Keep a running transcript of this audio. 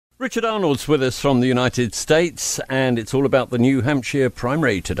Richard Arnold's with us from the United States, and it's all about the New Hampshire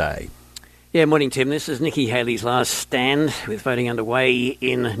primary today. Yeah, morning, Tim. This is Nikki Haley's last stand, with voting underway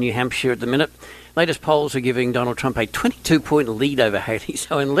in New Hampshire at the minute. Latest polls are giving Donald Trump a 22-point lead over Haley,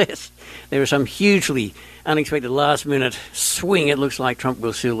 so unless there is some hugely unexpected last-minute swing, it looks like Trump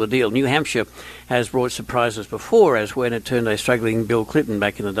will seal the deal. New Hampshire has brought surprises before, as when it turned a struggling Bill Clinton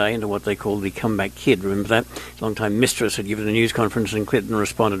back in the day into what they called the comeback kid. Remember that? Long-time mistress had given a news conference and Clinton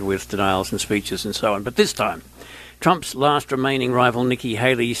responded with denials and speeches and so on. But this time, Trump's last remaining rival, Nikki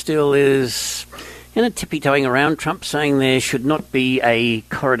Haley, still is tippy-toeing around. Trump saying there should not be a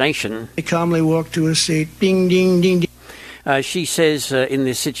coronation. He calmly walked to his seat. Ding, ding, ding, ding. She says in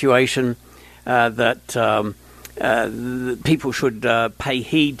this situation that people should pay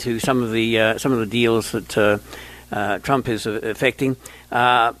heed to some of the deals that Trump is affecting.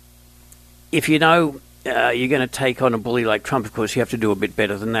 If you know you're going to take on a bully like Trump, of course, you have to do a bit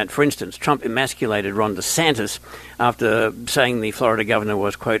better than that. For instance, Trump emasculated Ron DeSantis after saying the Florida governor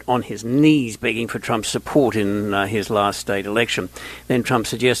was, quote, on his knees begging for Trump's support in his last state election. Then Trump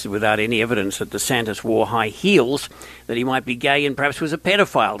suggested, without any evidence, that DeSantis wore high heels, that he might be gay and perhaps was a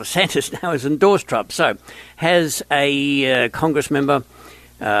pedophile. DeSantis now has endorsed Trump. So, has a Congress member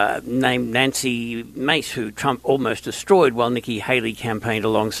named Nancy Mace, who Trump almost destroyed while Nikki Haley campaigned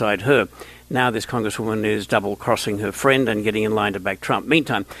alongside her. Now this congresswoman is double-crossing her friend and getting in line to back Trump.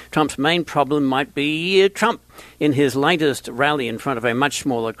 Meantime, Trump's main problem might be Trump. In his latest rally in front of a much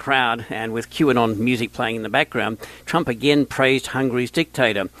smaller crowd and with QAnon music playing in the background, Trump again praised Hungary's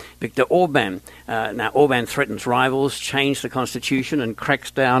dictator, Viktor Orban. Now, Orban threatens rivals, changed the constitution and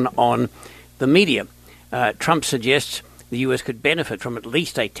cracks down on the media. Trump suggests the US could benefit from at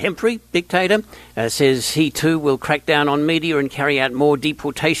least a temporary dictator, says he too will crack down on media and carry out more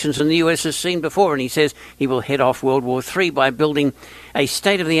deportations than the US has seen before. And he says he will head off World War III by building a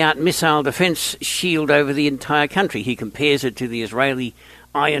state-of-the-art missile defense shield over the entire country. He compares it to the Israeli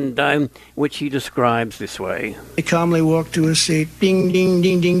Iron Dome, which he describes this way. He calmly walked to his seat. Ding, ding,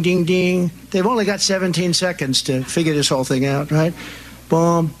 ding, ding, ding, ding. They've only got 17 seconds to figure this whole thing out, right?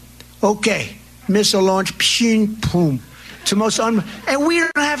 Boom. Okay. Missile launch. Pshing, boom. It's the most and we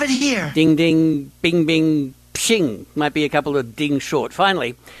don't have it here. Ding, ding, bing, bing, pshing. Might be a couple of dings short.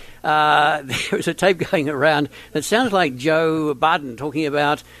 Finally, there is a tape going around that sounds like Joe Biden talking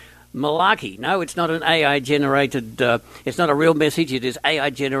about malarkey. No, it's not an AI-generated, it's not a real message. It is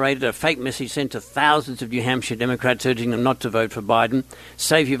AI-generated, a fake message sent to thousands of New Hampshire Democrats urging them not to vote for Biden.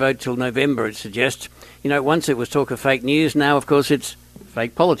 Save your vote till November, it suggests. You know, once it was talk of fake news, now, of course, it's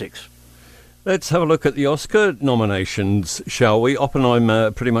fake politics. Let's have a look at the Oscar nominations, shall we? Oppenheimer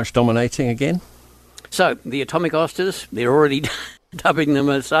pretty much dominating again. So, the Atomic Oscars, they're already dubbing them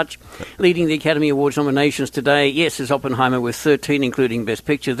as such. Leading the Academy Awards nominations today, yes, is Oppenheimer with 13, including Best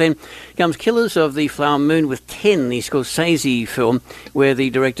Picture. Then comes Killers of the Flower Moon with 10, the Scorsese film, where the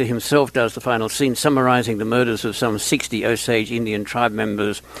director himself does the final scene, summarising the murders of some 60 Osage Indian tribe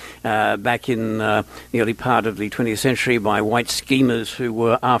members back in the early part of the 20th century by white schemers who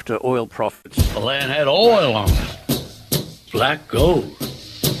were after oil profits. The land had oil on it. Black gold.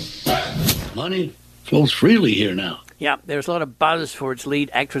 Money flows freely here now. Yeah, there's a lot of buzz for its lead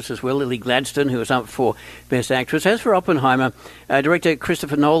actress as well, Lily Gladstone, who is up for Best Actress. As for Oppenheimer, director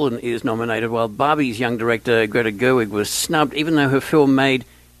Christopher Nolan is nominated, while Barbie's young director Greta Gerwig was snubbed, even though her film made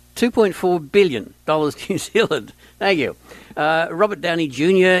 $2.4 billion New Zealand. Thank you. Robert Downey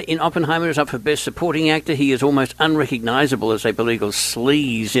Jr. in Oppenheimer is up for Best Supporting Actor. He is almost unrecognisable as a political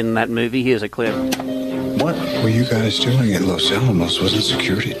sleaze in that movie. Here's a clip. What were you guys doing at Los Alamos? Wasn't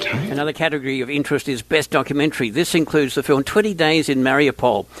security tight? Another category of interest is Best Documentary. This includes the film 20 Days in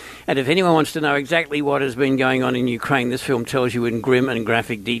Mariupol. And if anyone wants to know exactly what has been going on in Ukraine, this film tells you in grim and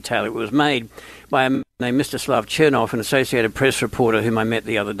graphic detail. It was made by a man named Mstislav Chernov, an Associated Press reporter whom I met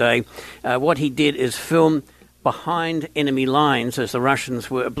the other day. What he did is film behind enemy lines as the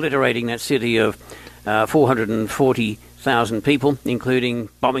Russians were obliterating that city of 440,000 people, including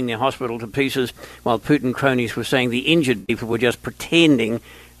bombing their hospital to pieces, while Putin cronies were saying the injured people were just pretending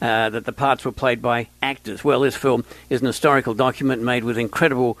that the parts were played by actors. Well, this film is an historical document made with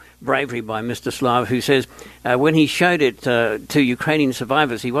incredible bravery by Mr. Slav, who says when he showed it to Ukrainian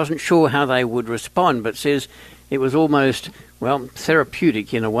survivors, he wasn't sure how they would respond, but says it was almost, well,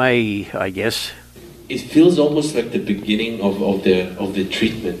 therapeutic in a way, I guess. It feels almost like the beginning of the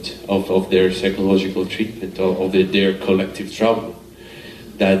treatment, of their psychological treatment, of their collective trauma.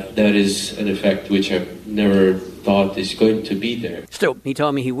 That is an effect which I've never thought is going to be there. Still, he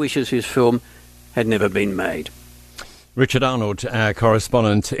told me he wishes his film had never been made. Richard Arnold, our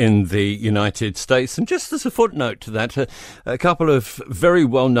correspondent in the United States. And just as a footnote to that, a couple of very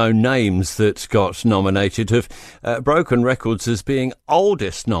well-known names that got nominated have broken records as being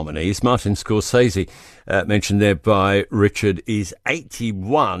oldest nominees. Martin Scorsese, mentioned there by Richard, is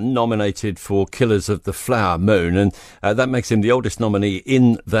 81, nominated for Killers of the Flower Moon, and that makes him the oldest nominee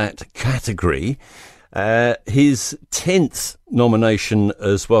in that category. His 10th nomination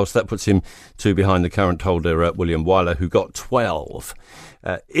as well, so that puts him 2 behind the current holder, William Wyler, who got 12.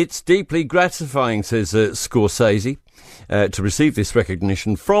 It's deeply gratifying, says Scorsese, to receive this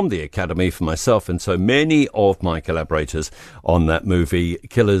recognition from the Academy for myself and so many of my collaborators on that movie,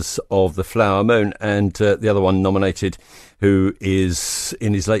 Killers of the Flower Moon. And the other one nominated, who is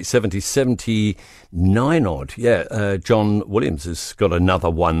in his late 70s, 79 odd. John Williams has got another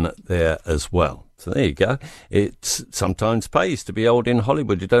one there as well. So there you go. It sometimes pays to be old in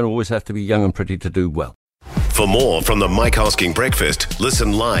Hollywood. You don't always have to be young and pretty to do well. For more from the Mike Hosking Breakfast,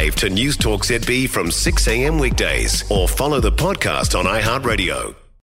 listen live to News Talk ZB from 6 a.m. weekdays or follow the podcast on iHeartRadio.